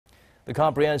The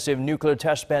Comprehensive Nuclear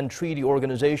Test Ban Treaty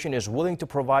Organization is willing to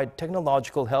provide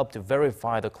technological help to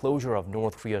verify the closure of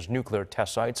North Korea's nuclear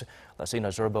test sites. Lassina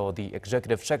Zerbo, the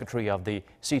executive secretary of the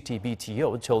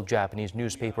CTBTO, told Japanese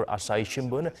newspaper Asahi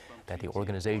Shimbun that the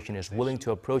organization is willing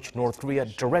to approach North Korea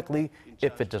directly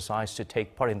if it decides to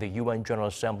take part in the UN General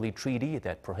Assembly treaty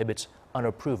that prohibits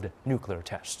unapproved nuclear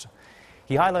tests.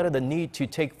 He highlighted the need to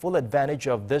take full advantage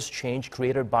of this change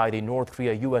created by the North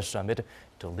Korea-U.S. summit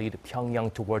to lead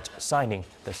Pyongyang towards signing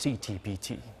the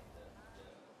CTBT.